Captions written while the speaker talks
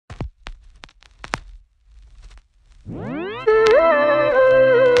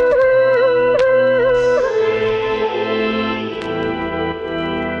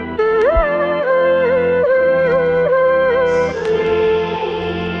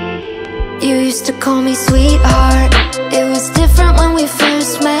You used to call me sweetheart. It was different when we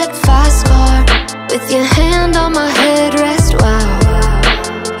first met. Fast car with your hand on my headrest.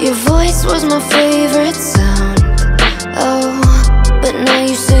 Wow, your voice was my favorite sound. Oh, but now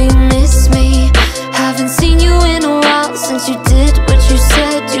you say you miss me. Haven't seen you in a while since you did what you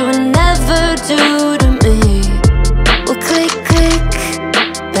said you would never do to me. Well, click, click,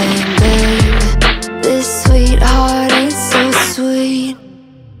 bang, bang. This sweetheart ain't so sweet.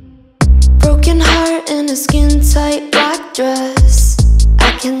 Broken heart in a skin-tight black dress.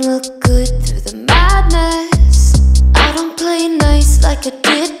 I can look good through the madness. I don't play nice like I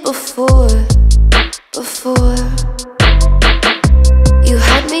did before. You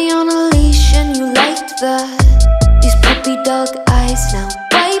had me on a leash and you liked that. These puppy dog eyes now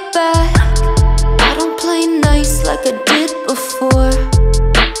bite back. I don't play nice like I did before.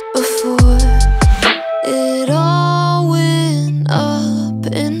 It all went up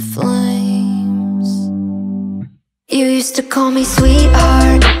in flames. You used to call me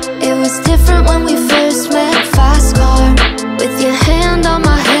sweetheart. It was different when we first met. Fast car with your hand on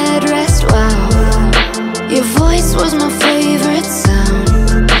my headrest. Wow, your voice was my favorite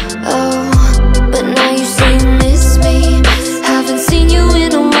sound. Oh, but now you say you miss me. Haven't seen you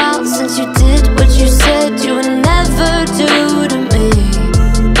in a while since you did what you said you would never do to me.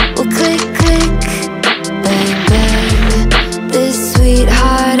 Well, click, click, bang, bang. This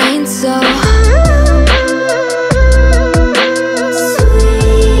sweetheart ain't so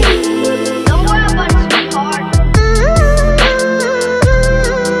sweet. Don't worry about it, sweetheart.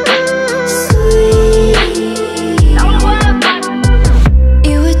 Sweet. Don't worry about it.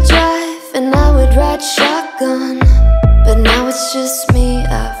 You would drive and I would ride shotgun, but now it's just me.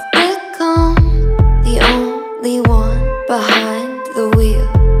 I've become the only one behind the wheel.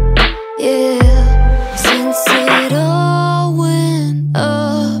 Yeah, since it all went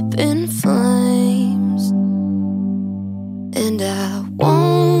up in flames, and I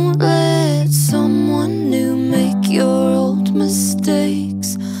won't let someone new make your old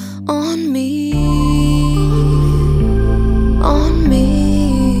mistakes on me. On me.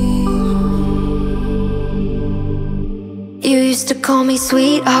 You used to call me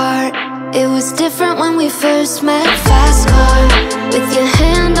sweetheart. It was different when we first met. Fast car with your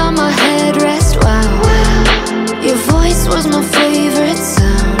hand on my headrest. Wow, your voice was my favorite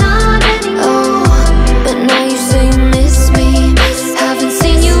sound.